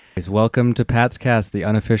Welcome to Pat's Cast, the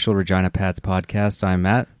unofficial Regina Pats podcast. I'm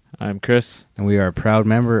Matt. I'm Chris. And we are a proud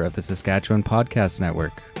member of the Saskatchewan Podcast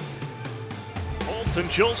Network. Holt and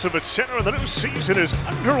Joseph at center, and the new season is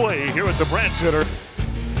underway here at the Brandt Center.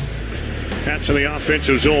 Pats in the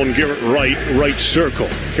offensive zone. Garrett right circle.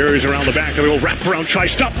 Carries around the back of the goal. Wraparound, try,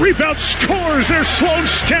 stop, rebound, scores. There's Sloan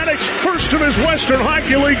Stanik's first of his Western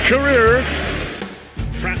Hockey League career.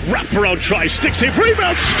 Wraparound, try, stick save,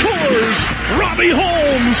 rebound, scores. Robbie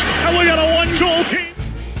Holmes, and we got a one-goal game.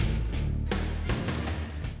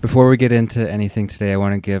 Before we get into anything today, I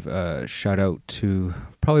want to give a shout out to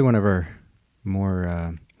probably one of our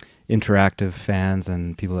more interactive fans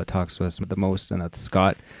and people that talks to us the most, and that's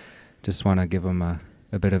Scott. Just want to give him a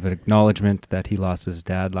bit of an acknowledgement that he lost his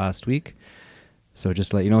dad last week. So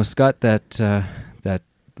just to let you know, Scott, that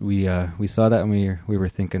we saw that and we were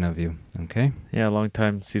thinking of you. Okay. Yeah, long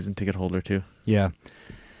time season ticket holder too. Yeah,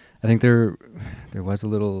 I think there was a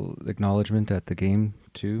little acknowledgement at the game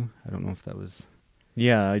too. I don't know if that was.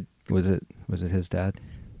 Yeah, Was it his dad?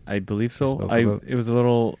 I believe so. It was a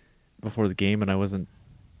little before the game, and I wasn't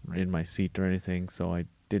in my seat or anything, so I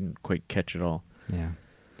didn't quite catch it all. Yeah.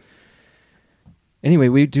 Anyway,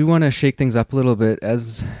 we do want to shake things up a little bit.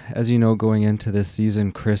 As you know, going into this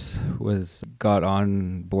season, Chris got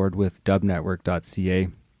on board with dubnetwork.ca,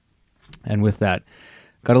 and with that,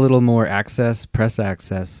 got a little more press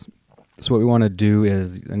access. So what we want to do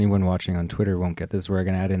is, anyone watching on Twitter won't get this. We're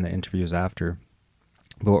going to add in the interviews after.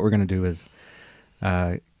 But what we're going to do is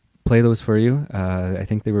play those for you. I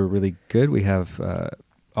think they were really good. We have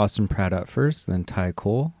Austin Pratt up first, then Ty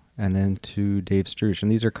Cole, and then to Dave Struch.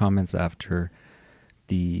 And these are comments after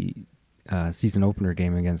the season opener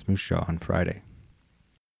game against Moose Jaw on Friday.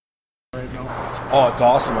 Oh, it's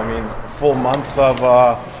awesome. I mean, a full month of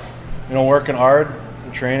working hard,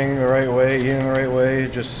 training the right way, eating the right way,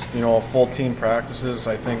 just full team practices.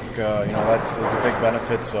 I think that's a big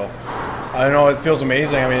benefit. So I know it feels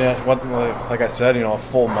amazing. I mean, like I said, a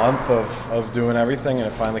full month of doing everything, and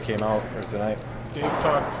it finally came out tonight. Dave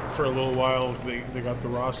talked for a little while. They got the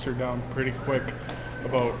roster down pretty quick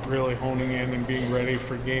about really honing in and being ready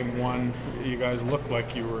for game one. You guys looked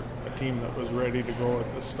like you were a team that was ready to go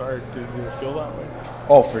at the start. Did you feel that way?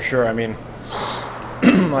 Oh, for sure. I mean,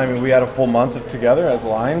 we had a full month together as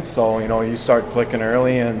lines, so you start clicking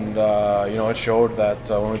early, and it showed that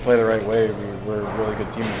when we play the right way, we're a really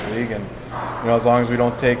good team in this league. And as long as we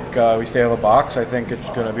don't we stay out of the box, I think it's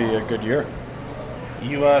going to be a good year.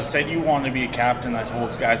 You said you wanted to be a captain that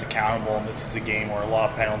holds guys accountable, and this is a game where a lot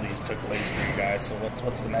of penalties took place for you guys. So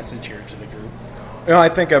what's the message here to the group? I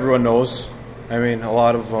think everyone knows. I mean, a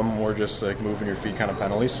lot of them were just like moving your feet kind of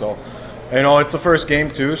penalties. So, it's the first game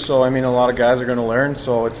too. So, a lot of guys are going to learn.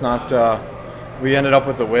 So it's not. We ended up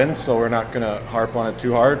with the win, so we're not going to harp on it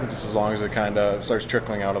too hard, just as long as it kind of starts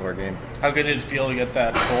trickling out of our game. How good did it feel to get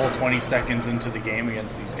that goal 20 seconds into the game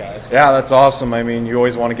against these guys? Yeah, that's awesome. I mean, you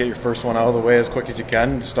always want to get your first one out of the way as quick as you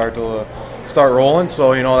can, start rolling.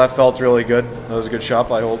 So, that felt really good. That was a good shot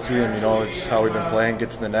by Holtzy, and, it's just how we've been playing, get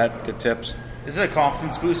to the net, get tips. Is it a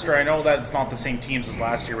confidence booster? I know that it's not the same teams as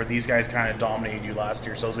last year, but these guys kind of dominated you last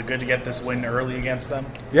year. So is it good to get this win early against them?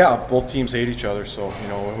 Yeah, both teams hate each other. So,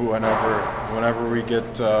 whenever we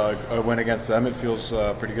get a win against them, it feels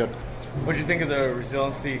pretty good. What did you think of the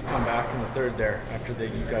resiliency come back in the third there after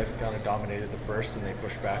you guys kind of dominated the first and they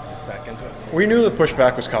pushed back in the second? We knew the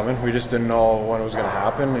pushback was coming. We just didn't know when it was going to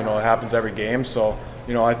happen. It happens every game. So,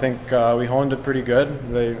 I think we honed it pretty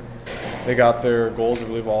good. They got their goals, I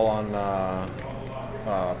believe, all on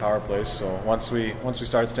power plays. So once we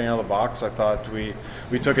started staying out of the box, I thought we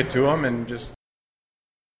took it to them and just.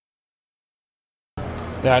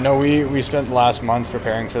 Yeah, no, we spent the last month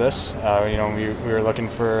preparing for this. We were looking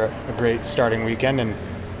for a great starting weekend, and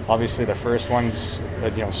obviously the first one's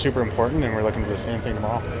super important, and we're looking for the same thing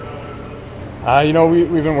tomorrow.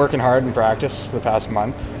 We've been working hard in practice for the past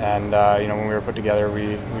month, and when we were put together,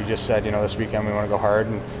 we just said this weekend we want to go hard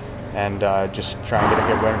and just try and get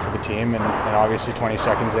a good win for the team, and obviously 20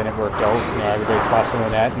 seconds in it worked out. Everybody's busting the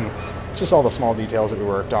net, and it's just all the small details that we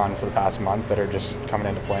worked on for the past month that are just coming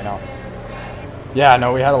into play now. Yeah,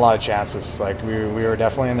 no, we had a lot of chances. Like we were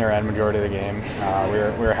definitely in their end majority of the game. We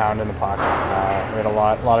were hounding the puck. We had a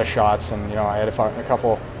lot of shots, and I had a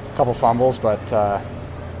couple fumbles, but that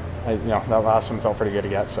last one felt pretty good to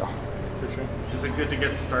get. So. For sure. Is it good to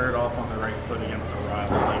get started off on the right foot against a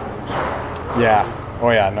rival like Moose Jaw? Yeah. Oh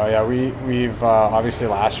yeah. No. Yeah. We've obviously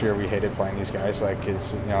last year we hated playing these guys. Like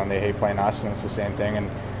it's and they hate playing us, and it's the same thing.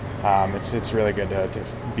 And it's really good to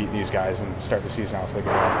beat these guys and start the season off with a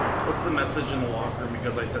good one. What's the message in the locker room?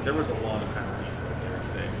 Because I said there was a lot of penalties out there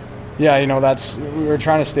today. Yeah, we were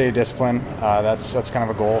trying to stay disciplined. That's kind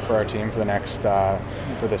of a goal for our team for the next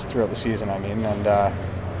throughout the season.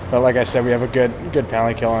 But like I said, we have a good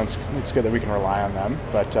penalty kill, and it's good that we can rely on them.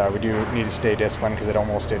 But we do need to stay disciplined because it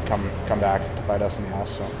almost did come back to bite us in the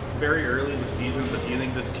ass. So very early in the season, but do you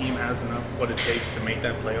think this team has enough what it takes to make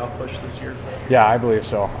that playoff push this year? Yeah, I believe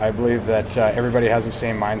so. I believe that everybody has the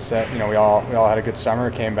same mindset. We all had a good summer,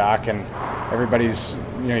 came back, and everybody's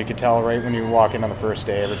you could tell right when you walk in on the first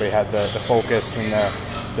day, everybody had the focus and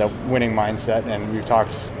the winning mindset, and we've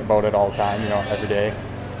talked about it all the time. Every day.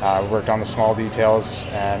 Worked on the small details,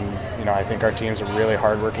 and I think our team's a really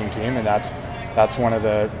hard-working team, and that's one of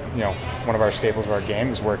our staples of our game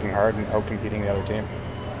is working hard and out-competing the other team.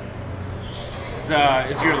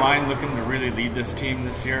 Is your line looking to really lead this team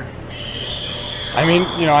this year? I mean,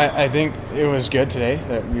 I think it was good today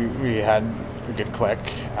that we had a good click,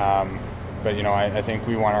 but I think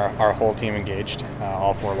we want our whole team engaged,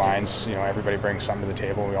 all four lines. Everybody brings something to the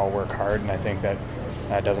table. We all work hard, and I think that.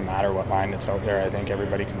 It doesn't matter what line it's out there. I think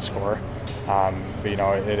everybody can score. But,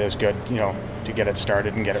 it is good, to get it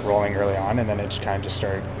started and get it rolling early on. And then it just kind of just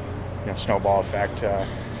started, snowball effect.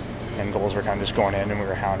 And goals were kind of just going in and we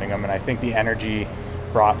were hounding them. And I think the energy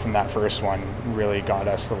brought from that first one really got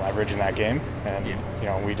us the leverage in that game. And,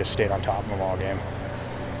 we just stayed on top of them all game.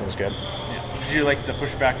 So it was good. Yeah. Did you like the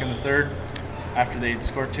pushback in the third after they'd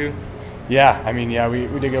scored 2? Yeah. I mean,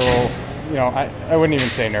 we did get a little... I wouldn't even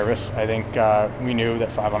say nervous. I think we knew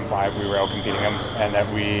that 5-on-5 we were out competing them, and that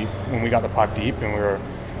when we got the puck deep and we were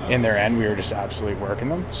in their end, we were just absolutely working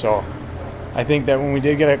them. So I think that when we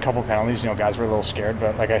did get a couple penalties, guys were a little scared.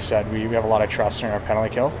 But like I said, we have a lot of trust in our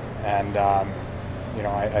penalty kill, and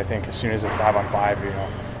I think as soon as it's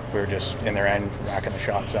 5-on-5, we were just in their end, racking the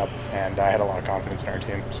shots up, and I had a lot of confidence in our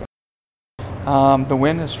team. So. The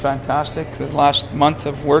win is fantastic. The last month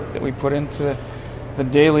of work that we put into the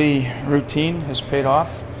daily routine has paid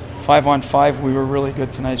off. 5-on-5, we were really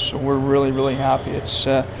good tonight, so we're really, really happy.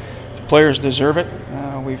 The players deserve it.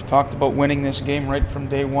 We've talked about winning this game right from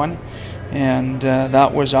day one, and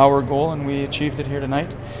that was our goal, and we achieved it here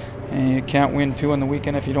tonight. And you can't win 2 on the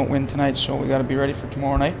weekend if you don't win tonight, so we got to be ready for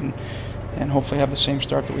tomorrow night and hopefully have the same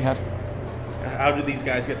start that we had. How did these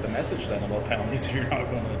guys get the message then about penalties if you're not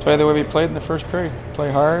going to play the way we played in the first period?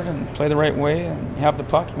 Play hard and play the right way, and you have the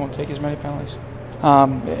puck, you won't take as many penalties.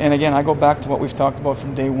 And again, I go back to what we've talked about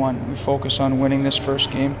from day one. We focus on winning this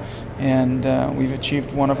first game, and we've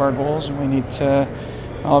achieved one of our goals, and we need to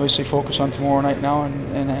obviously focus on tomorrow night now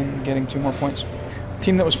and getting 2 more points. A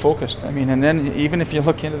team that was focused. I mean, and then even if you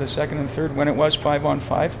look into the second and third, when it was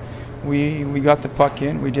 5-on-5, we got the puck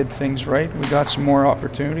in, we did things right, we got some more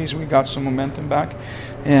opportunities, we got some momentum back,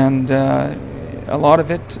 and a lot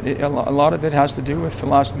of it has to do with the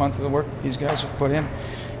last month of the work that these guys have put in.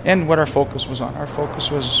 And what our focus was on. Our focus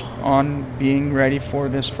was on being ready for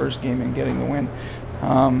this first game and getting the win.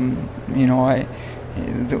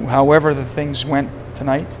 However the things went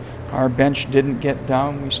tonight, our bench didn't get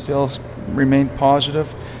down. We still remained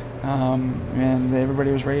positive, and everybody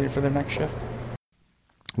was ready for their next shift.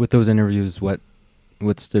 With those interviews, what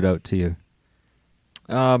stood out to you?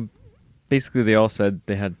 Basically, they all said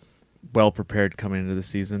they had well prepared coming into the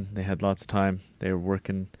season. They had lots of time. They were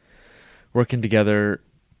working together.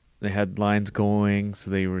 They had lines going,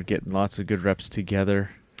 so they were getting lots of good reps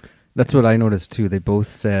together. That's what I noticed too. They both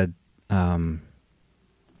said that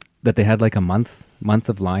they had like a month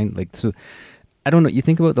of line. Like, so I don't know. You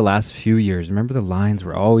think about the last few years. Remember, the lines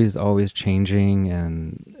were always changing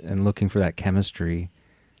and looking for that chemistry.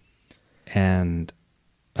 And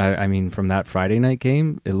I mean, from that Friday night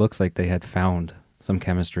game, it looks like they had found some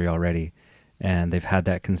chemistry already, and they've had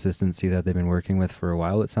that consistency that they've been working with for a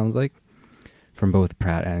while. It sounds like. From both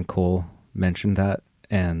Pratt and Cole mentioned that,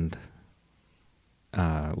 and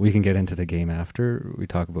we can get into the game after we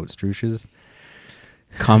talk about Struch's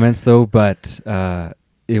comments, though. But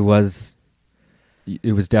it was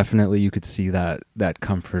definitely, you could see that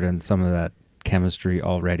comfort and some of that chemistry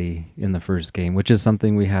already in the first game, which is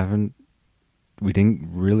something we didn't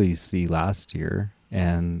really see last year,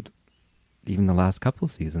 and even the last couple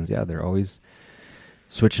seasons. Yeah, they're always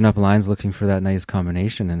switching up lines, looking for that nice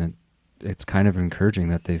combination, and it's kind of encouraging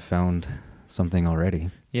that they found something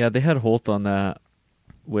already. Yeah, they had Holt on that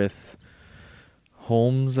with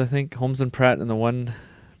Holmes, I think. Holmes and Pratt in the one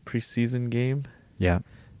preseason game. Yeah.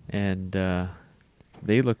 And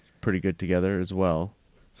they looked pretty good together as well.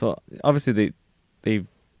 So obviously they've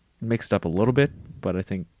mixed up a little bit, but I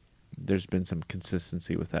think there's been some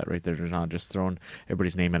consistency with that, right? They're not just throwing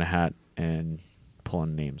everybody's name in a hat and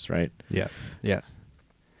pulling names, right? Yeah. Yes.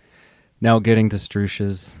 Now getting to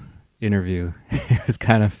Struch's interview, it was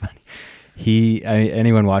kind of funny.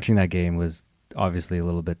 anyone watching that game was obviously a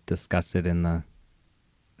little bit disgusted in the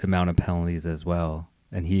amount of penalties as well,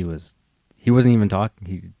 and he wasn't even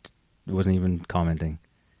talking. He wasn't even commenting.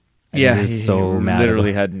 And Yeah, he was so mad.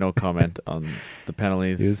 Literally had no comment on the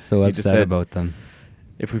penalties. He was so just upset said, about them.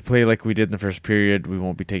 if we play like we did in the first period, we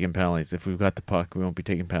won't be taking penalties. If we've got the puck, we won't be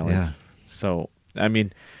taking penalties. Yeah. So, I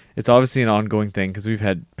mean, it's obviously an ongoing thing because we've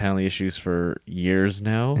had penalty issues for years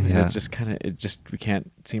now. And Yeah. it's just we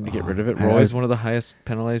can't seem to get rid of it. I We're always was- one of the highest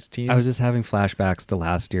penalized teams. I was just having flashbacks to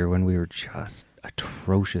last year when we were just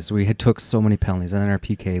atrocious. We had took so many penalties, and then our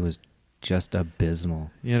PK was just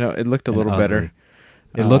abysmal. it looked a and little ugly. better.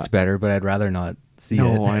 It looked better, but I'd rather not see it.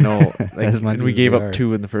 No, I know. As much and we as gave we up are.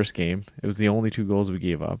 2 in the first game. It was the only 2 goals we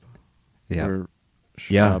gave up. Yeah. Were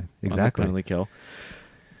Yeah, on the exactly. penalty kill.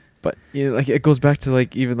 But it goes back to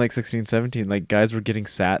 16, 17. Guys were getting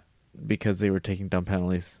sat because they were taking dumb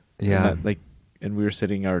penalties. Yeah. And we were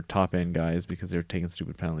sitting our top end guys because they were taking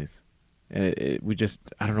stupid penalties. And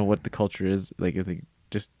I don't know what the culture is. I think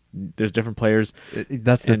just there's different players.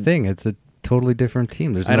 That's the And- thing. It's a totally different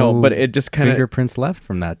team. There's I know, no but it just kind of fingerprints left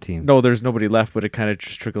from that team. No, there's nobody left, but it kind of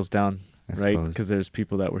just trickles down, I right? suppose. Because there's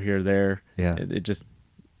people that were here, there. Yeah. It just.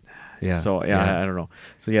 Yeah. So I don't know.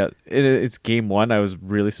 So it's game 1. I was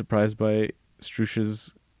really surprised by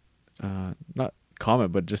Struch's, not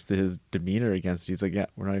comment, but just his demeanor against it. He's like, yeah,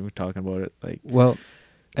 we're not even talking about it. Well,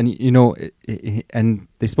 and and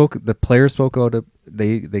the players spoke out.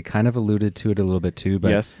 They kind of alluded to it a little bit too. But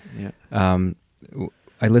yes, yeah.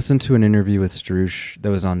 I listened to an interview with Struch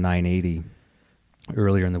that was on 980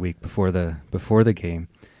 earlier in the week before the game,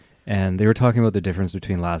 and they were talking about the difference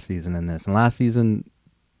between last season and this. And last season,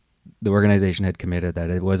 the organization had committed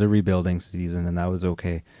that it was a rebuilding season, and that was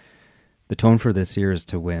okay. The tone for this year is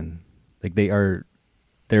to win. They're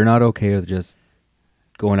not okay with just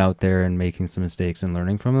going out there and making some mistakes and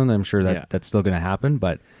learning from them. I'm sure that that's still going to happen,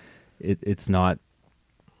 but it's not.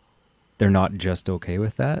 They're not just okay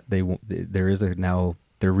with that.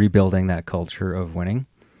 They're rebuilding that culture of winning.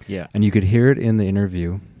 Yeah. And you could hear it in the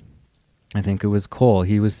interview. I think it was Cole.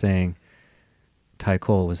 Ty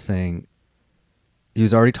Cole was saying, he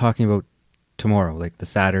was already talking about tomorrow, the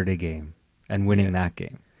Saturday game, and winning that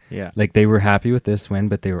game. Yeah. They were happy with this win,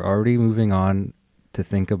 but they were already moving on to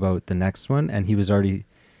think about the next one. And he was already,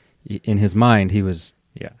 in his mind, he was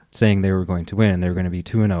saying they were going to win. They were going to be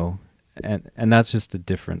 2-0. And that's just a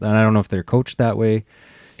different. And I don't know if they're coached that way,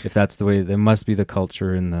 if that's the way. There must be the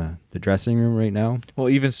culture in the dressing room right now. Well,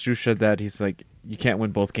 even Struch said that. He's like, you can't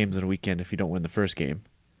win both games in a weekend if you don't win the first game.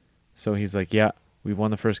 So he's like, yeah, we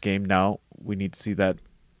won the first game. Now we need to see that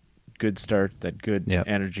good start, that good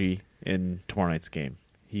energy in tomorrow night's game.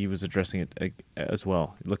 He was addressing it as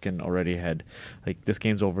well, looking already ahead. This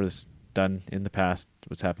game's over. This done in the past.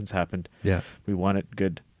 What's happened. Yeah, we won it.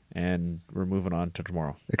 Good. And we're moving on to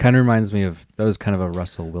tomorrow. It kind of reminds me of, that was kind of a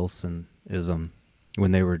Russell Wilson-ism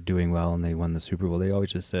when they were doing well and they won the Super Bowl. They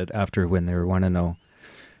always just said after when they were 1-0,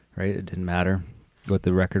 right? It didn't matter what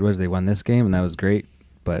the record was. They won this game and that was great,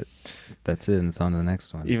 but that's it, and it's on to the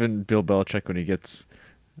next one. Even Bill Belichick, when he gets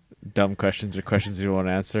dumb questions or questions he won't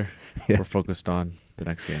answer, we're focused on the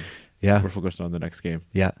next game. Yeah. We're focused on the next game.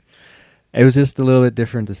 Yeah. It was just a little bit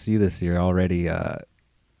different to see this year already,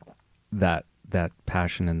 that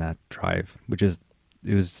passion and that drive,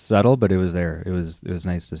 it was subtle, but it was there. It was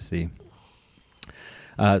nice to see.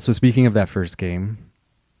 So speaking of that first game,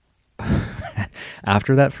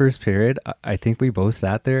 after that first period, I think we both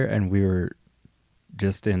sat there and we were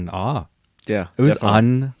just in awe. Yeah, it was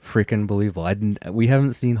unfreaking believable. We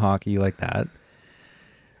haven't seen hockey like that.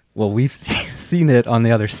 Well, we've seen it on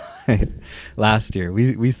the other side last year.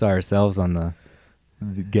 We saw ourselves on the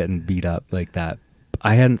getting beat up like that.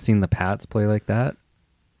 I hadn't seen the Pats play like that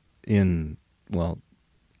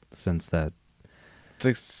since that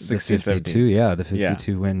 16, 52, yeah, the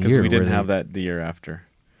 52 win year. Because we didn't have that the year after.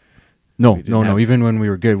 No. Even when we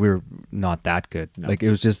were good, we were not that good. No. It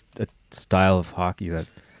was just a style of hockey that,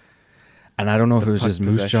 and I don't know if it was just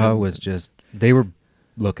Moose Jaw was just, they were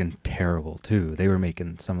looking terrible too. They were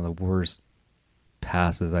making some of the worst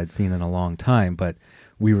passes I'd seen in a long time, but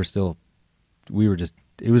it was a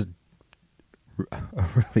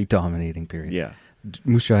really dominating period. Yeah.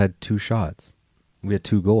 Moose Jaw had 2 shots. We had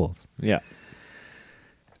 2 goals. Yeah.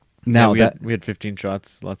 Now we had 15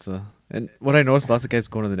 shots, and what I noticed, lots of guys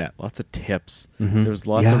going to the net, lots of tips. Mm-hmm. There was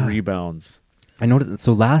lots of rebounds. I noticed.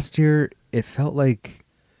 So last year, it felt like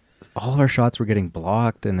all of our shots were getting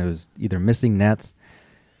blocked, and it was either missing nets.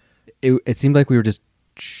 It seemed like we were just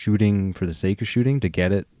shooting for the sake of shooting to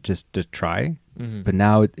get it, just to try. Mm-hmm. But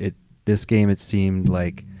now this game, it seemed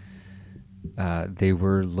like they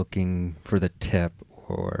were looking for the tip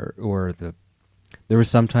or there were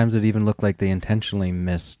sometimes it even looked like they intentionally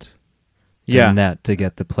missed the Yeah. net to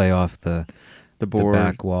get the play off the board.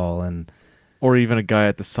 back wall, and Or even a guy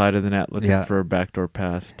at the side of the net looking Yeah. for a backdoor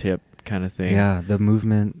pass tip kind of thing. yeah, the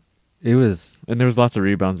movement. It was And there was lots of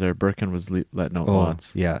rebounds there. Birkin was letting out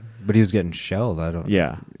lots. yeah, but he was getting shelled. I don't.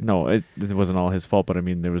 Yeah. No, it wasn't all his fault, but I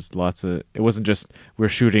mean, there was lots of... It wasn't just we're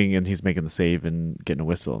shooting and he's making the save and getting a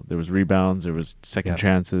whistle. There was rebounds. There was second Yeah.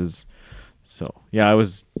 chances. So, yeah, I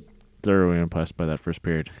was thoroughly impressed by that first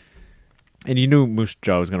period. And you knew Moose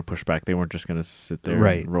Jaw was going to push back. They weren't just going to sit there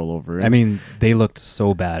Right. and roll over. I mean, they looked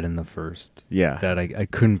so bad in the first. Yeah. That I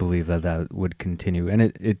couldn't believe that would continue, and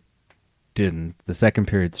it didn't. The second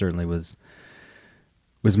period certainly was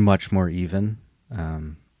much more even,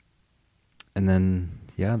 and then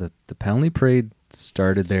the penalty parade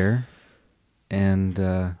started there, and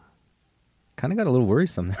kind of got a little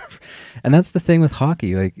worrisome there. And that's the thing with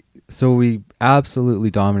hockey. Like, so we absolutely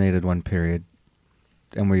dominated one period,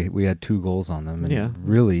 and we had 2 goals on them. And Yeah.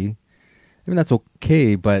 really, I mean, that's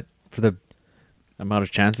okay, but for the amount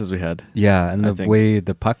of chances we had. yeah, and I the think. way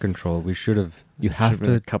the puck control, we should have. You have Should've been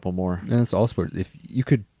to a couple more. And it's all sports. If you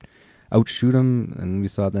could outshoot them, and we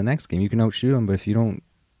saw it the next game, you can outshoot them, but if you don't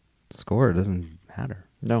score, it doesn't matter.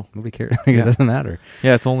 No. Nobody cares. Like, Yeah. It doesn't matter.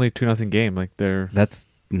 Yeah, it's only 2-0 game. Like they're... That's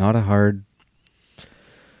not a hard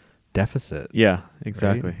deficit. Yeah,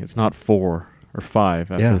 exactly. It's not 4 or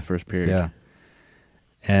 5 after the first period. Yeah.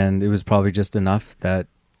 And it was probably just enough that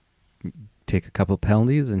take a couple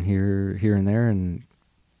penalties and here and there, and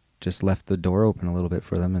just left the door open a little bit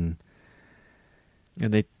for them. And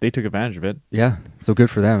they took advantage of it. yeah, so good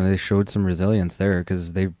for them. They showed some resilience there,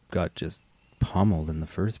 because they got just pummeled in the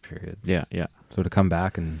first period. Yeah, yeah. So to come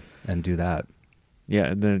back and do that. Yeah,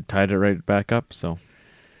 and then it tied it right back up, so...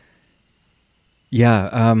 Yeah,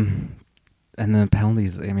 and then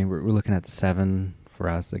penalties, I mean, we're looking at 7 for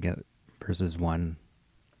us again versus 1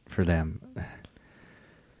 for them.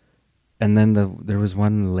 And then there was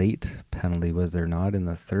one late penalty, was there not, in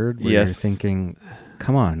the third? Where Yes. you're thinking,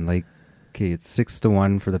 come on, like, okay, it's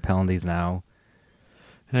 6-1 for the penalties now.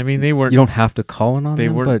 And I mean, they weren't... You don't have to call it on they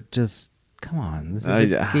them, weren't- but just, come on. This is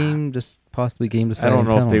a game, just possibly game I deciding don't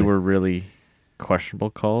know penalty. if they were really questionable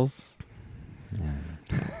calls.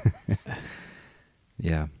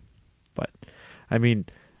 Yeah. But, I mean,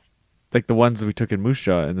 like the ones we took in Moose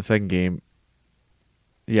Jaw in the second game,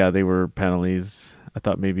 yeah, they were penalties. I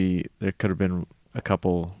thought maybe there could have been a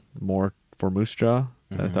couple more for Moose Jaw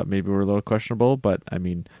that I thought maybe were a little questionable. But, I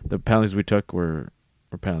mean, the penalties we took were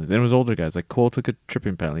penalties. And it was older guys. Like Cole took a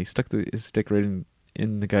tripping penalty. He stuck his stick right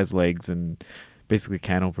in the guy's legs and basically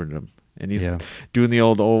can opened him. And he's doing the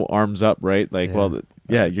old arms up, right? Like,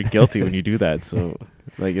 you're guilty when you do that. So,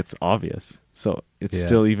 like, it's obvious. So it's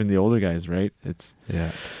still even the older guys, right? It's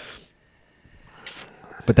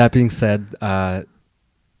But that being said,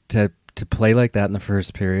 to play like that in the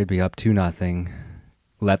first period, be up 2-0,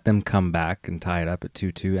 let them come back and tie it up at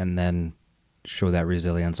 2-2, and then show that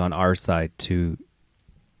resilience on our side to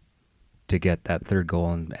get that third goal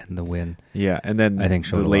and the win. Yeah, and then I think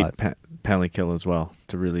showed the a late lot. penalty kill as well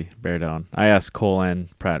to really bear down. I asked Cole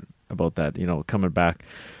and Pratt about that, coming back,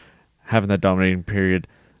 having that dominating period,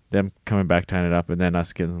 them coming back, tying it up, and then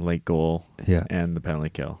us getting the late goal and the penalty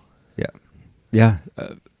kill. Yeah.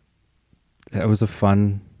 That was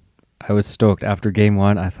I was stoked. After game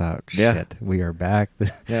 1, I thought, shit, we are back.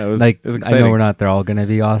 Yeah, it was like, it was I exciting. know we're not, they're all going to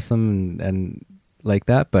be awesome and like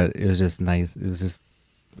that, but it was just nice. It was just,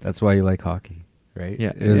 that's why you like hockey, right?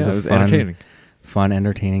 Yeah, it was it was entertaining. Fun,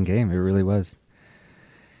 entertaining game. It really was.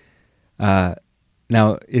 Now,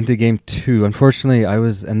 into game 2, unfortunately,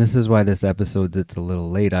 and this is why this episode, it's a little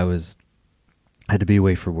late. I had to be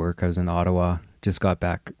away for work. I was in Ottawa. Just got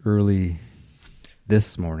back early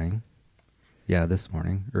this morning. Yeah, this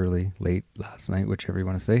morning. Early, late, last night, whichever you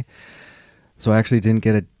want to say. So I actually didn't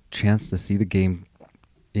get a chance to see the game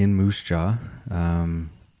in Moose Jaw.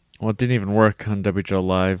 Well, it didn't even work on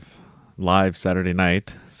WHL live Saturday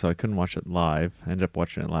night, so I couldn't watch it live. I ended up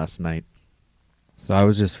watching it last night. So I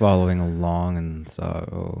was just following along and saw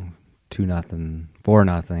 2-0,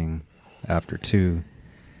 4-0 after 2.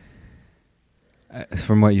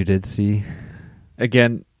 From what you did see,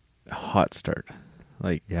 Again, hot start.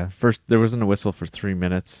 Like, first, there wasn't a whistle for 3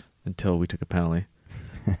 minutes until we took a penalty.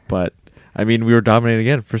 But, I mean, we were dominating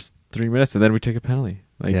again first 3 minutes, and then we took a penalty.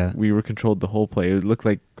 Like, we were controlled the whole play. It looked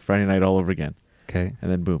like Friday night all over again. Okay.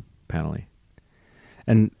 And then, boom, penalty.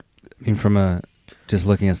 And, I mean, just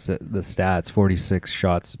looking at the stats, 46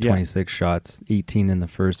 shots to 26 shots, 18 in the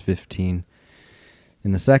first, 15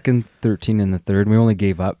 in the second, 13 in the third. We only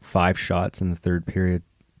gave up 5 shots in the third period.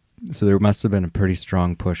 So there must have been a pretty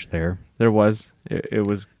strong push there. there was. It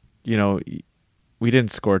was, we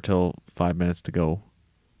didn't score till 5 minutes to go.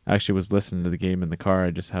 I actually was listening to the game in the car.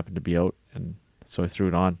 I just happened to be out, and so I threw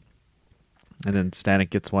it on. And then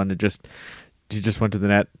Stanek gets one. He just went to the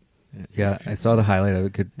net. Yeah, I saw the highlight of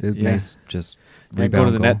it. Nice, just rebound go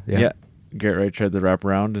to the goal. net. Yeah. Garrett Wright tried the wrap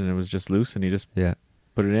around, and it was just loose, and he just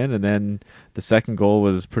put it in. And then the second goal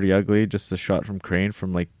was pretty ugly, just a shot from Crane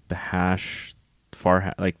from like the hash,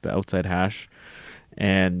 like the outside hash,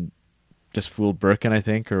 and just fooled Birkin, I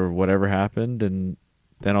think, or whatever happened. And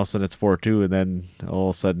then all of a sudden it's 4-2, and then all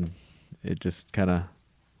of a sudden it just kind of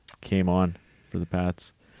came on for the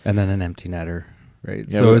Pats. And then an empty netter, right?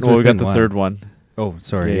 Yeah, so we got the third one. Oh,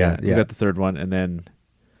 sorry. Yeah. We got the third one, and then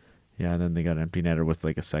they got an empty netter with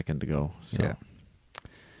like a second to go. So. Yeah.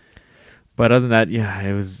 But other than that,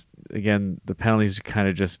 it was, again, the penalties kind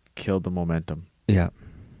of just killed the momentum. Yeah.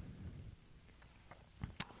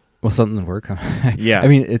 Well, something to work on. Yeah. I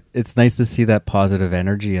mean, it's nice to see that positive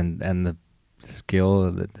energy and the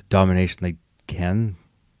skill, the domination they can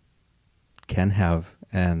have.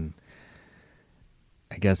 And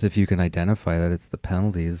I guess if you can identify that it's the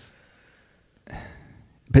penalties.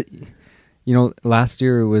 But, last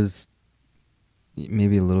year it was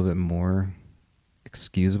maybe a little bit more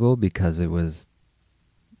excusable because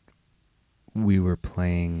we were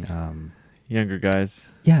playing younger guys.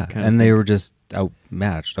 Yeah, and they were just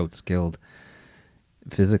outmatched, outskilled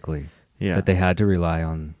physically. Yeah. But they had to rely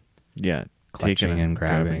on clutching and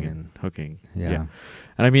grabbing and hooking. Yeah.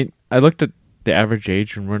 And I mean, I looked at the average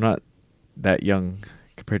age, and we're not that young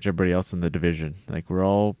compared to everybody else in the division. Like, we're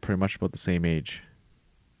all pretty much about the same age,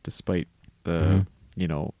 despite the,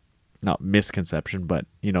 not misconception, but,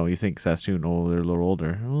 you think Saskatoon, they're a little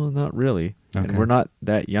older. Well, not really. Okay. And we're not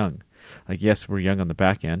that young. Like, yes, we're young on the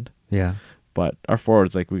back end. Yeah. But our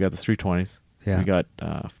forwards, like, we got the 320s. Yeah. We got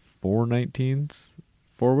 4 19s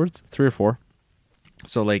forwards, 3 or 4.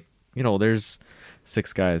 So, like, there's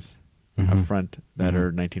 6 guys up front that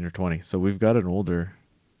are 19 or 20. So we've got an older,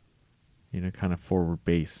 kind of forward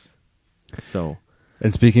base. So.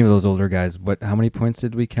 And speaking of those older guys, how many points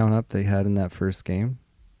did we count up they had in that first game?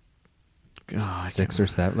 6 or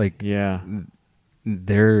 7. Like, yeah,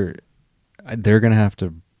 they're gonna have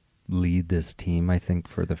to lead this team, I think,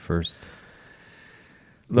 for the first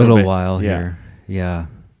little while here. Yeah,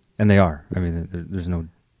 and they are. I mean, there's no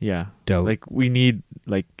doubt. Like, we need,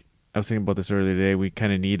 like, I was thinking about this earlier today. We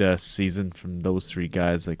kind of need a season from those 3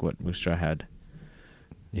 guys, like what Moose Jaw had.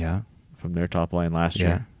 Yeah, from their top line last year.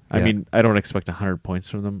 Yeah. I mean, I don't expect 100 points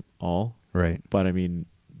from them all. Right. But I mean,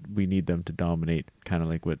 we need them to dominate, kind of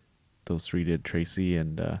like what those 3 did, Tracy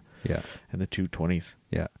and the 2 20s.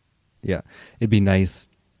 Yeah. Yeah. It'd be nice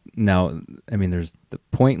now. I mean, there's the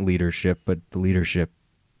point leadership, but the leadership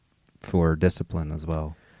for discipline as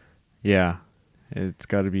well. Yeah. It's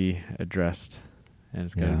got to be addressed, and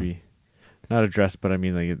it's got to be not addressed, but I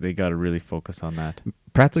mean, like, they got to really focus on that.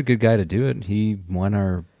 Pratt's a good guy to do it. He won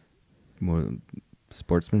our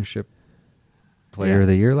sportsmanship player of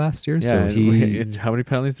the year last year. Yeah, so and how many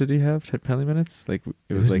penalties did he have? Penalty minutes? Like,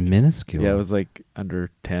 it was like minuscule. Yeah, it was like under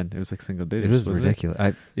 10. It was like single digits. It was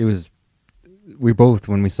ridiculous. We both,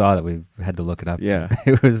 when we saw that, we had to look it up. Yeah.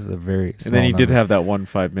 It was a very small And then he number. did have that 1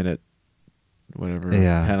 5-minute whatever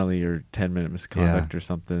penalty or 10-minute misconduct or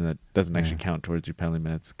something that doesn't actually count towards your penalty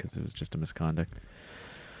minutes because it was just a misconduct.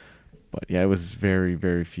 But yeah, it was very,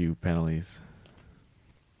 very few penalties.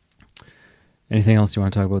 Anything else you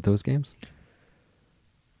want to talk about those games?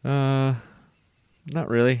 Not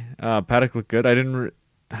really. Paddock looked good.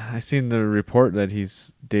 I seen the report that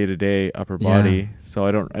he's day-to-day upper body, so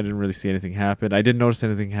I didn't really see anything happen. I didn't notice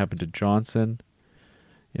anything happen to Johnson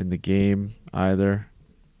in the game either.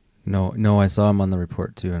 No, I saw him on the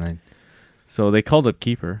report too, and So they called up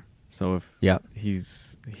keeper. So if Yeah.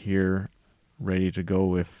 he's here ready to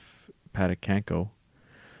go if Paddock can't go.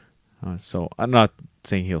 So I'm not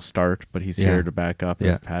saying he'll start, but he's here to back up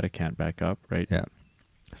if Paddock can't back up, right? Yeah.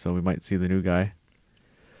 So we might see the new guy.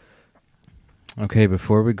 Okay,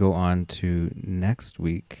 before we go on to next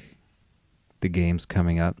week, the games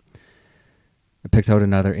coming up, I picked out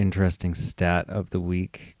another interesting stat of the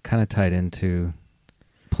week, kind of tied into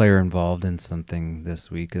player involved in something this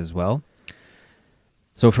week as well.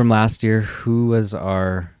 So from last year, who was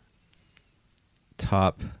our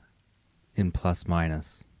top in plus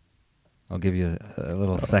minus? I'll give you a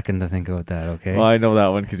little second to think about that, okay? Well, I know that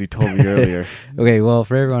one because you told me earlier. Okay, well,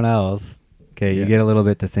 for everyone else, you get a little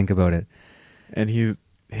bit to think about it. And he was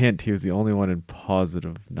the only one in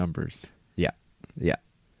positive numbers. Yeah.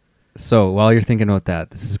 So while you're thinking about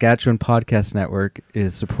that, the Saskatchewan Podcast Network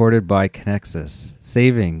is supported by Connexus,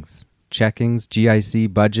 Savings, Checkings,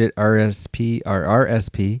 GIC, Budget, RSP,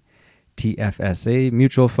 TFSA,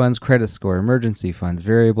 mutual funds, credit score, emergency funds,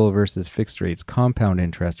 variable versus fixed rates, compound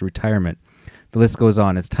interest, retirement. The list goes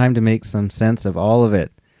on. It's time to make some sense of all of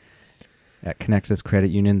it. At Connexus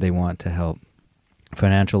Credit Union, they want to help.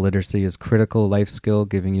 Financial literacy is critical life skill,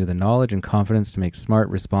 giving you the knowledge and confidence to make smart,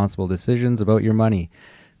 responsible decisions about your money.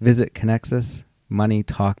 Visit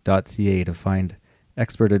connexusmoneytalk.ca to find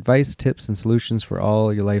expert advice, tips, and solutions for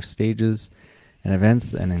all your life stages and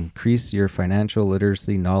events, and increase your financial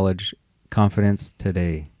literacy knowledge confidence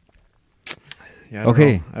today. Yeah,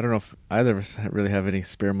 Okay. I don't know if either of us really have any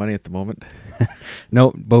spare money at the moment.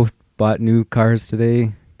 No, both bought new cars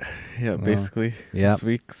today. Yeah, basically this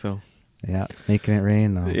week. So yeah, making it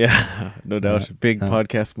rain. No. yeah, no doubt. Big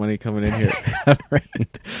podcast money coming in here.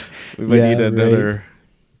 Right. We might need right. another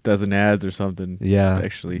dozen ads or something. Yeah, to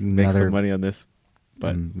actually make some money on this.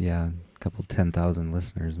 But yeah, a couple 10,000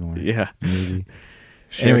 listeners more. Yeah, maybe.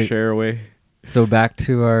 share away. So back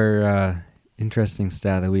to our interesting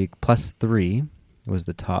stat of the week. +3 was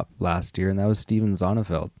the top last year, and that was Steven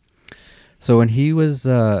Zonneveld. So when he was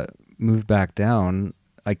moved back down,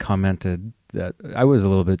 I commented that I was a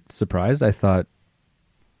little bit surprised. I thought,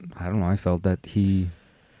 I don't know, I felt that he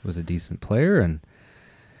was a decent player, and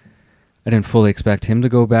I didn't fully expect him to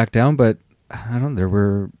go back down, but I don't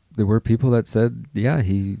know, there were people that said, yeah,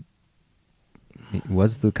 he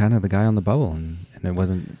was the kind of the guy on the bubble, and it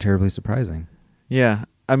wasn't terribly surprising. Yeah,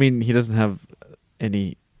 I mean, he doesn't have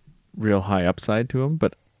any real high upside to him,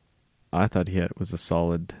 but I thought he was a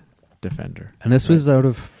solid defender. And this was out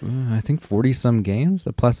of, I think, 40-some games,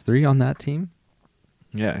 a +3 on that team.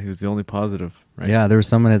 Yeah, he was the only positive, right? Yeah, there was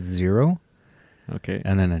someone at 0. Okay.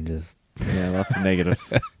 And then it just... Yeah, lots of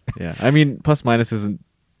negatives. Yeah, I mean, plus-minus isn't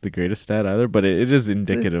the greatest stat either, but it is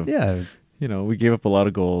indicative. Yeah. You know, we gave up a lot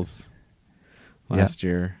of goals last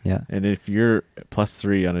year. Yeah. And if you're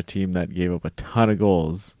 +3 on a team that gave up a ton of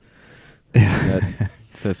goals, that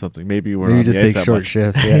says something. Maybe you weren't on just the ice take that short much.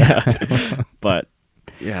 shifts. Yeah. But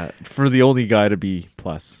yeah, for the only guy to be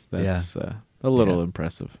plus, that's a little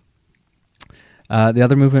impressive. The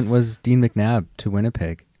other movement was Dean McNabb to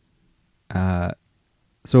Winnipeg.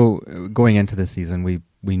 So going into the season, we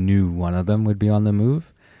knew one of them would be on the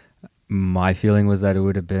move. My feeling was that it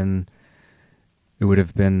would have been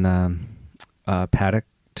Paddock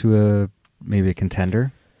to maybe a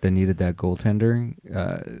contender that needed that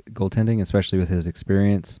goaltending, especially with his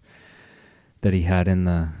experience that he had in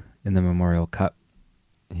the Memorial Cup.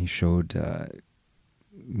 He showed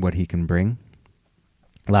what he can bring.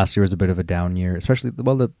 Last year was a bit of a down year, especially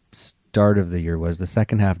the start of the year was. The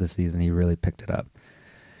second half of the season, he really picked it up.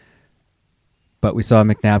 But we saw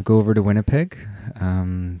McNabb go over to Winnipeg.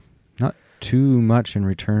 Not too much in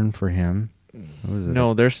return for him. What was it?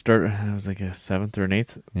 No, their start was like a 7th or an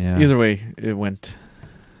 8th. Yeah. Either way, it went.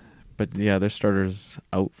 But yeah, their starter's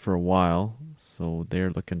out for a while, so they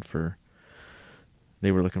were looking for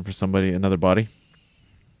somebody, another body.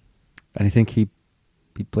 And I think he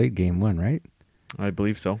played game 1, right? I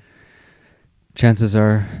believe so. Chances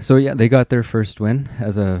are, so yeah, they got their first win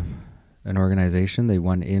as an organization. They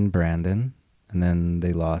won in Brandon, and then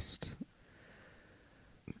they lost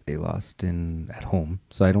at home.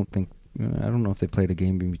 So I don't know if they played a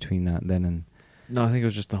game in between that then and. No, I think it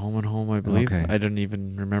was just the home and home, I believe. Okay. I don't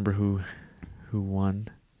even remember who won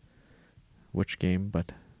which game,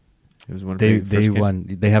 but it was one of they first won.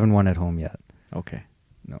 game. They haven't won at home yet. Okay.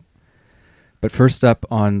 No. But first up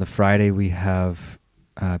on the Friday, we have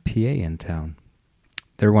PA in town.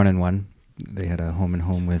 They're 1-1. They had a home and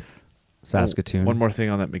home with Saskatoon. One more thing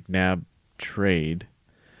on that McNabb trade.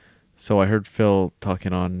 So I heard Phil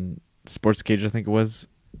talking on Sports Cage, I think it was.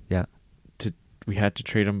 Yeah. We had to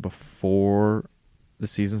trade him before the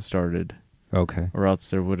season started. Okay. Or else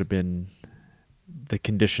there would have been the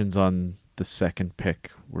conditions on the second pick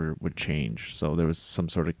would change. So there was some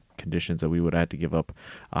sort of conditions that we would have had to give up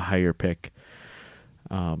a higher pick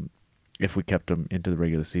if we kept him into the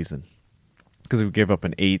regular season. Because we gave up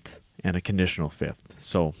an 8th and a conditional 5th.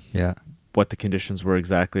 So yeah, what the conditions were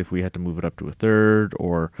exactly, if we had to move it up to a 3rd,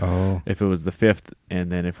 or if it was the 5th,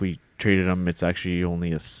 and then if we traded him, it's actually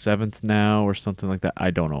only a 7th now or something like that. I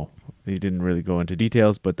don't know. He didn't really go into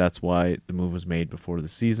details, but that's why the move was made before the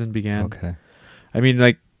season began. Okay. I mean,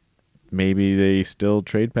 like, maybe they still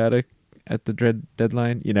trade Paddock at the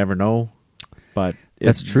deadline. You never know. But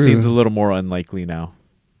that's true. It seems a little more unlikely now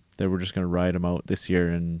that we're just going to ride him out this year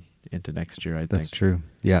and into next year, I think. That's true.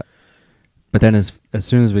 Yeah. But then as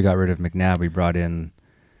soon as we got rid of McNabb, we brought in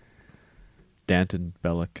Danton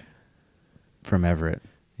Bellick from Everett.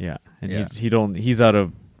 Yeah. And he's out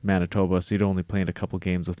of Manitoba, so he'd only played a couple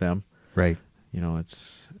games with them. Right. You know,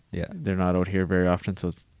 they're not out here very often, so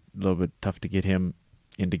it's a little bit tough to get him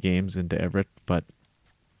into games into Everett. But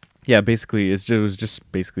yeah, basically it was just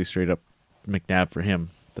basically straight up McNabb for him.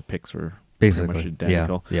 The picks were Basically, pretty much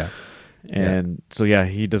identical. Yeah. And so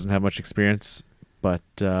he doesn't have much experience, but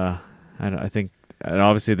I think, and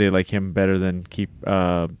obviously they like him better than keep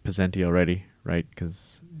Pizzetti already, right?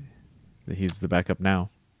 Because he's the backup now.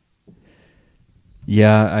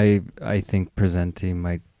 Yeah, I think Presenti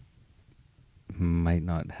might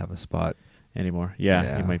not have a spot Anymore. Yeah,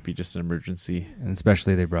 Yeah. he might be just an emergency. and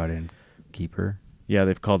especially they brought in keeper Yeah,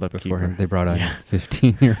 they've called up before keeper. him. They brought on a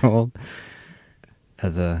 15-year-old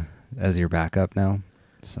as your backup now.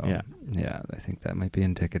 So Yeah. I think that might be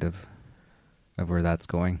indicative of where that's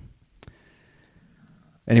going.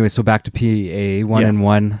 Anyway, so back to PA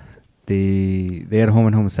 1-1. They had a home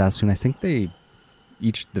and home with Saskatoon. I think the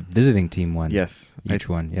visiting team won. Yes. Each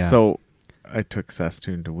one. Yeah. So I took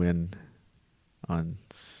Saskatoon to win on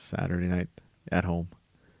Saturday night at home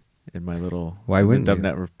in my little Why wouldn't Dub you?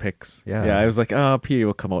 Network picks. Yeah. Yeah, I was like, PA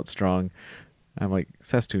will come out strong. I'm like,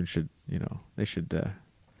 Saskatoon should, they should,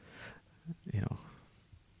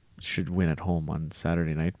 should win at home on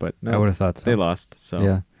Saturday night. But no, I would have thought so. they lost. So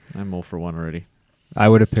Yeah. I'm 0 for 1 already. I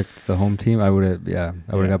would have picked the home team. I would have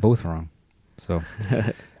got both wrong. So,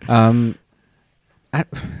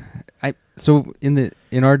 so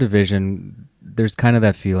in our division, there's kind of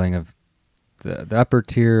that feeling of the upper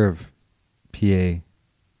tier of PA,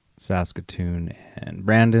 Saskatoon, and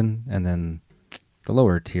Brandon, and then the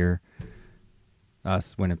lower tier,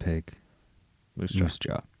 us, Winnipeg, Moose Jaw. Moose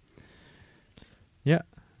Jaw. Yeah.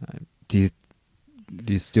 Do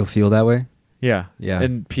you still feel that way? Yeah. Yeah.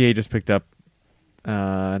 And PA just picked up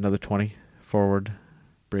another 20 forward,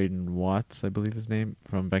 Braden Watts, I believe his name,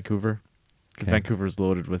 from Vancouver. 'Cause Okay. Vancouver's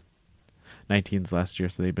loaded with 19s last year,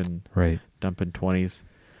 so they've been Right. dumping 20s.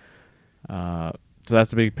 So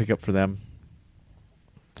that's a big pickup for them.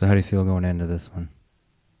 So how do you feel going into this one?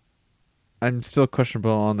 I'm still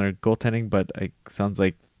questionable on their goaltending, but it sounds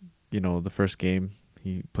like, the first game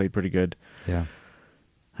he played pretty good. Yeah.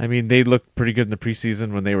 I mean, they looked pretty good in the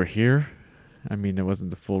preseason when they were here. I mean, it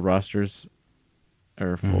wasn't the full rosters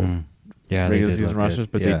or full Mhm. Yeah, they regular did season look rosters,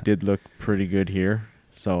 good. but Yeah. they did look pretty good here.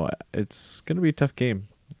 So it's going to be a tough game.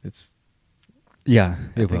 Yeah,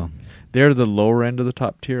 I it think will. They're the lower end of the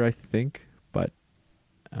top tier, I think, but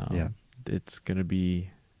Yeah. it's going to be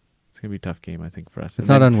a tough game, I think, for us. It's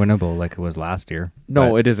And not then- unwinnable like it was last year.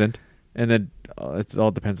 No, but- it isn't. And then it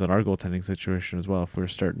all depends on our goaltending situation as well. If we're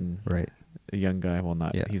starting Right. a young guy, well,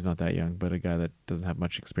 Yeah. he's not that young, but a guy that doesn't have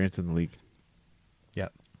much experience in the league.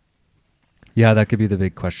 Yeah, that could be the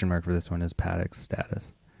big question mark for this one is Paddock's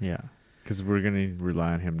status. Yeah, because we're going to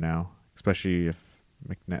rely on him now, especially if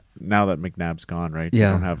now that McNabb's gone, right? Yeah.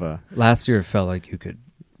 We don't have a Last year it felt like you could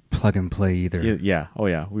plug and play either. Yeah. Oh,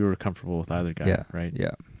 yeah. We were comfortable with either guy, Yeah. right?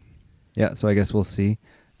 Yeah. Yeah, so I guess we'll see.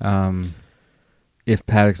 If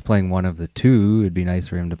Paddock's playing one of the two, it'd be nice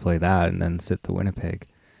for him to play that and then sit the Winnipeg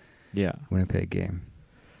game.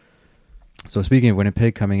 So speaking of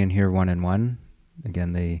Winnipeg coming in here 1-1,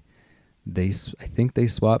 again I think they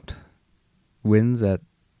swapped wins at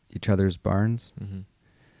each other's barns.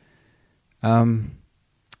 Mm-hmm.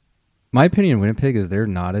 My opinion, Winnipeg is they're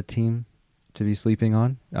not a team to be sleeping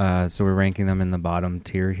on. So we're ranking them in the bottom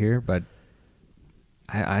tier here, but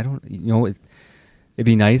I don't, it'd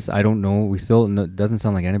be nice. I don't know. It doesn't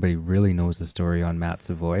sound like anybody really knows the story on Matt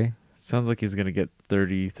Savoy. Sounds like he's going to get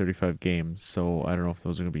 30, 35 games. So I don't know if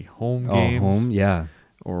those are going to be home Oh, games. home, yeah.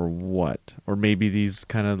 Or what. Or maybe these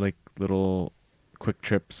kind of like little quick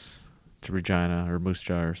trips to Regina or Moose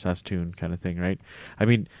Jaw or Saskatoon kind of thing, right? I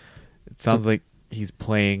mean, it sounds like he's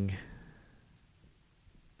playing...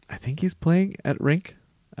 I think he's playing at rink.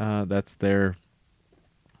 That's their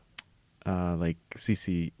like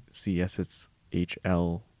CSHL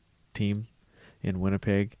team in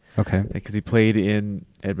Winnipeg. Okay. Because he played in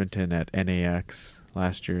Edmonton at NAX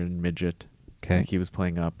last year in midget. Okay. Like he was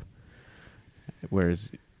playing up,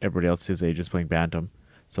 whereas everybody else his age is playing bantam.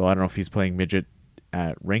 So I don't know if he's playing midget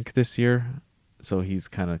at rink this year. So he's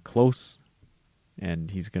kind of close,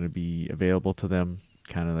 and he's going to be available to them,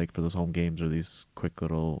 kind of like for those home games or these quick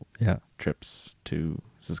little trips to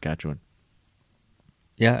Saskatchewan.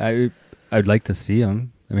 Yeah, I'd like to see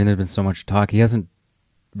him. I mean, there's been so much talk. He hasn't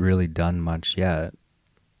really done much yet.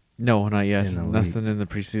 No, not yet. In the Nothing league. in the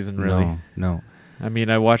preseason, really. No. I mean,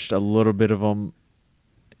 I watched a little bit of him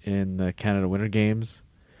in the Canada Winter Games,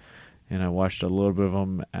 and I watched a little bit of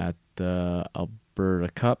him at the Alberta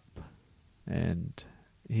Cup, and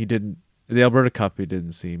the Alberta Cup, he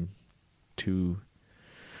didn't seem too,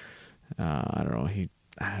 I don't know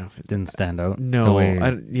if it didn't stand out. No, The way-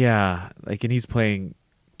 and he's playing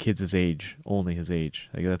kids his age, only his age.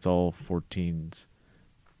 Like that's all 14s,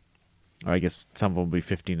 or I guess some of them will be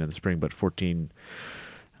 15 in the spring, but 14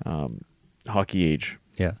 hockey age.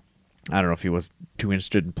 Yeah. I don't know if he was too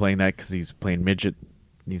interested in playing that because he's playing midget.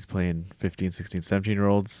 He's playing 15, 16,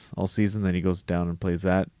 17-year-olds all season. Then he goes down and plays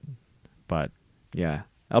that. But, yeah.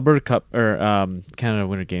 Alberta Cup, or Canada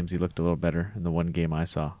Winter Games, he looked a little better in the one game I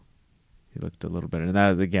saw. He looked a little better. And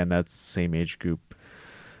that is, again, that's same age group.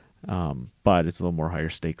 But it's a little more higher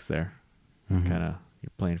stakes there. Mm-hmm. Kind of,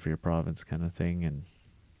 you're playing for your province kind of thing. And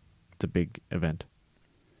it's a big event.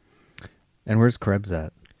 And where's Krebs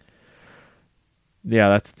at? Yeah,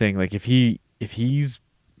 that's the thing. Like if he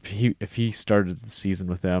started the season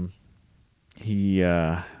with them, he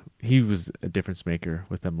was a difference maker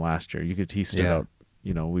with them last year. He stood out.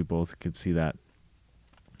 You know, we both could see that.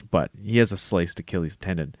 But he has a sliced Achilles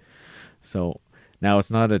tendon, so now it's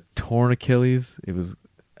not a torn Achilles. It was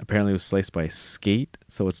sliced by a skate,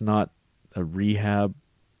 so it's not a rehab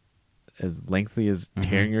as lengthy as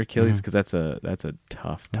tearing your Achilles, because that's a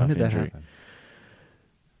tough When did that injury. happen?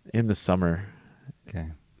 In the summer. Okay.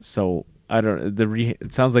 So I don't.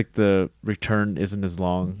 It sounds like the return isn't as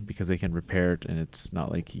long because they can repair it, and it's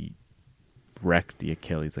not like he wrecked the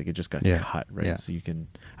Achilles. Like it just got cut, right? Yeah. So you can.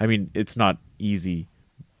 I mean, it's not easy.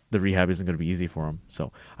 The rehab isn't going to be easy for him.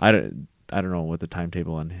 So I don't know what the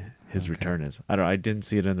timetable on his return is. I didn't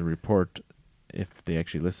see it in the report if they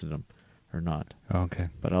actually listed him or not. Okay.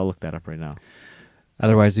 But I'll look that up right now.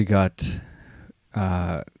 Otherwise, you got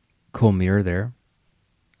Cole Muir there,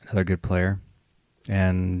 another good player,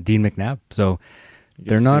 and Dean McNabb. So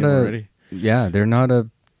they're not they're not a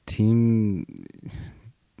team.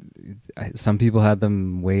 Some people had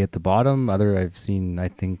them way at the bottom. I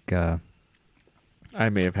think I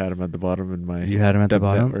may have had him at the bottom in my. You had him at the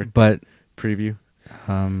bottom, but preview.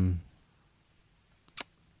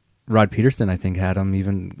 Rod Peterson, I think, had him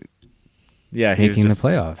even. Yeah, he making was just the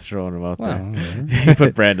playoff. Throwing him out Well, there. He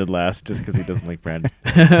put Brandon last just because he doesn't like Brandon.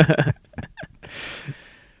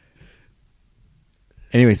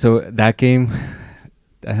 Anyway, so that game,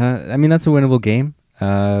 I mean, that's a winnable game.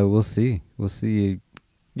 We'll see.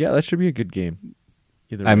 Yeah, that should be a good game.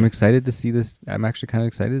 I'm excited to see this. I'm actually kind of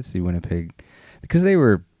excited to see Winnipeg, because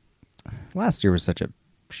last year was such a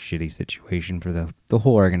shitty situation for the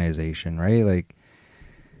whole organization, right? Like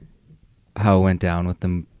how it went down with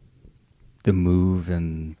the move,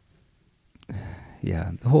 and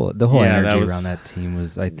the whole energy around that team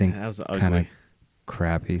was, I think, kind of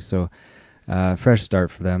crappy. So fresh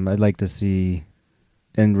start for them. I'd like to see,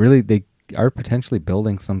 and really they are potentially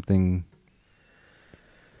building something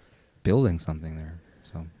there.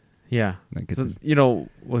 So yeah,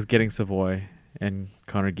 with getting Savoy and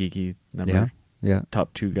Connor Geekie,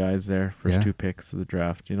 top two guys there, first two picks of the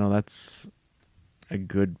draft. That's a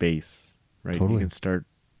good base, right? Totally. You can start.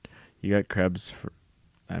 You got Krebs.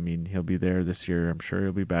 He'll be there this year. I'm sure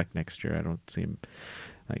he'll be back next year. I don't see him.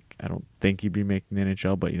 I don't think he'd be making the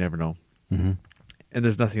NHL, but you never know. Mm-hmm. And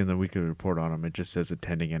there's nothing in the weekly report on him. It just says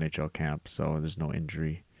attending NHL camp, so there's no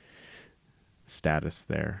injury status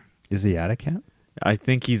there. Is he at a camp? I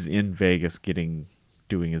think he's in Vegas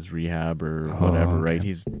doing his rehab or whatever, okay. right?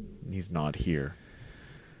 He's not here.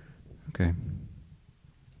 Okay.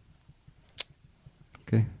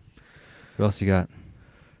 What else you got?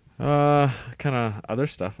 Kind of other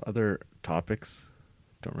stuff, other topics.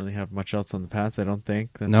 Don't really have much else on the Pats, I don't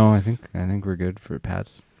think. No, I think we're good for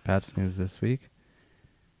Pats news this week.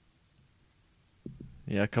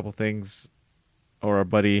 Yeah, a couple things. Or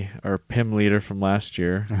our PIM leader from last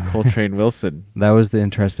year, Coltrane Wilson. That was the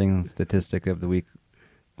interesting statistic of the week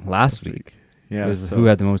last week. Yeah, it was who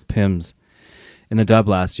had the most PIMs in the dub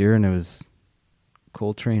last year, and it was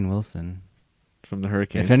Coltrane Wilson from the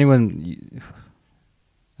Hurricanes. If anyone,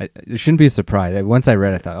 it shouldn't be a surprise. Once I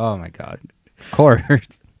read it, I thought, oh my god, of course.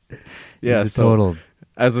 Yeah, total.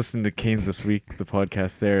 I was listening to Canes this week, the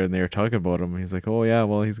podcast there, and they were talking about him. He's like, oh, yeah,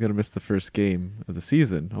 well, he's going to miss the first game of the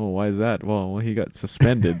season. Oh, why is that? Well, he got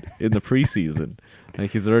suspended in the preseason.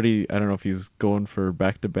 Like, he's already, I don't know if he's going for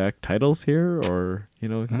back-to-back titles here or,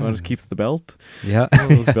 just keeps the belt. Yeah.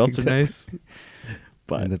 Those belts are nice.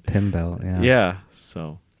 But and the PIM belt, yeah. Yeah,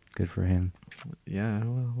 so. Good for him. Yeah,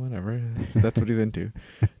 well, whatever. That's what he's into.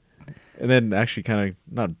 And then actually kind of,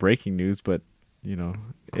 not breaking news, but,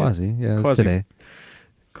 Quasi, it was today.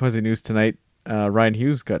 Quasi news tonight. Ryan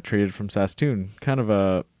Hughes got traded from Saskatoon. Kind of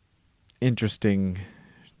a interesting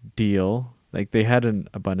deal. Like they had an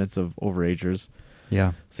abundance of overagers.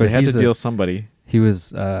 Yeah, so they had to deal somebody. He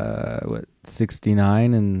was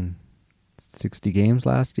 69 and 60 games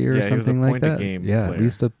last year or something like that. Game yeah, player. At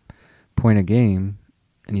least a point a game.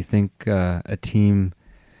 And you think a team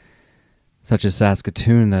such as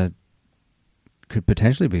Saskatoon that could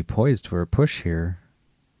potentially be poised for a push here.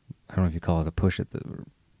 I don't know if you call it a push at the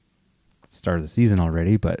start of the season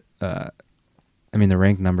already, but I mean, they're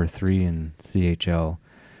ranked number 3 in CHL,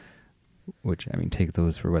 which, I mean, take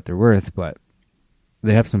those for what they're worth, but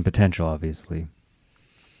they have some potential, obviously.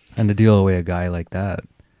 And to deal away a guy like that.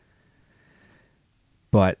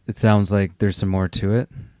 But it sounds like there's some more to it.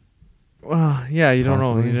 Well, yeah, you don't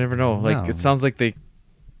know. Possibly. You never know. Like, No. it sounds like they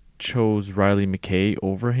chose Riley McKay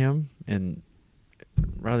over him. And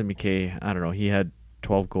Riley McKay, I don't know, he had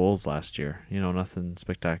 12 goals last year. You know, nothing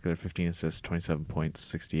spectacular. 15 assists, 27 points,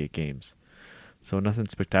 68 games. So nothing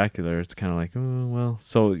spectacular. It's kind of like, oh, well.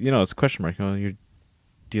 So, you know, it's a question mark. You know, you're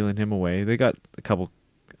dealing him away. They got a couple,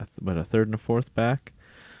 a third and a fourth back.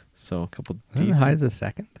 So a couple Wasn't it decent. high as a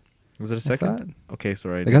second? Was it a I second? thought. Okay, so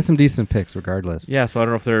right. They got some decent picks regardless. Yeah, so I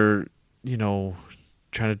don't know if they're, you know,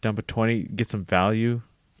 trying to dump a 20, get some value.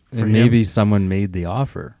 For And maybe him. someone made the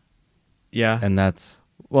offer. Yeah. And that's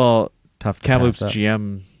Well, tough to Kamloops pass up.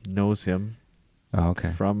 GM knows him Oh, okay.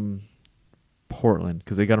 from Portland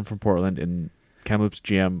because they got him from Portland, and Kamloops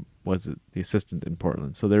GM was the assistant in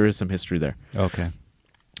Portland. So there is some history there. Okay.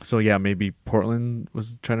 So, yeah, maybe Portland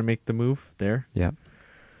was trying to make the move there. Yeah.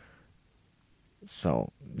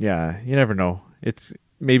 So, yeah, you never know. It's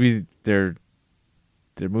maybe they're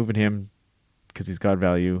moving him because he's got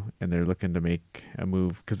value, and they're looking to make a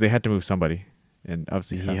move because they had to move somebody, and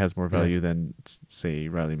obviously he has more value than say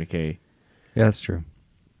Riley McKay. Yeah, that's true.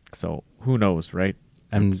 So who knows, right?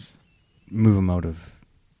 And It's- move them out of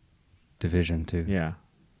division too. yeah,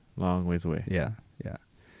 long ways away. Yeah. Yeah.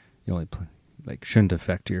 You only play, shouldn't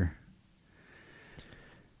affect your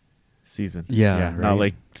Season. Yeah, not right.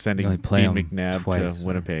 like You sending only play Dean 'em McNabb twice, to or-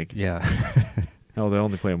 Winnipeg. Yeah. No, they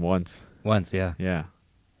only play him once. Once, yeah. Yeah.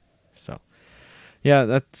 So, yeah,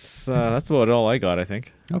 that's about all I got, I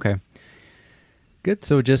think. Okay. Good.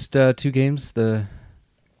 So just 2 games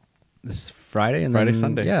this Friday and Friday, then,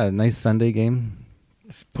 Sunday. Yeah, nice Sunday game.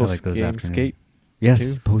 It's I like those post-game afternoons. skate. Yes,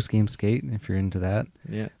 too. post-game skate if you're into that.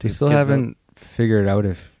 Yeah. We take still kids out. haven't figured out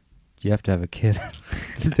if you have to have a kid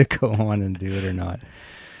to go on and do it or not.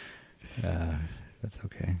 That's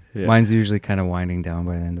okay. Yeah. Mine's usually kind of winding down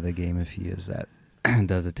by the end of the game if he is that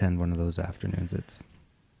does attend one of those afternoons. It's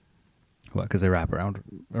because they wrap around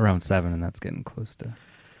 7 and that's getting close to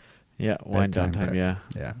Yeah, wind down bedtime, time, yeah.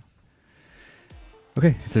 yeah.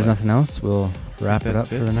 Okay, if there's nothing else, we'll wrap it up That's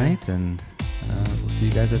for it, the yeah. night, and we'll see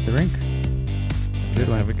you guys at the rink. Good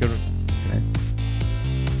one. Have a good one.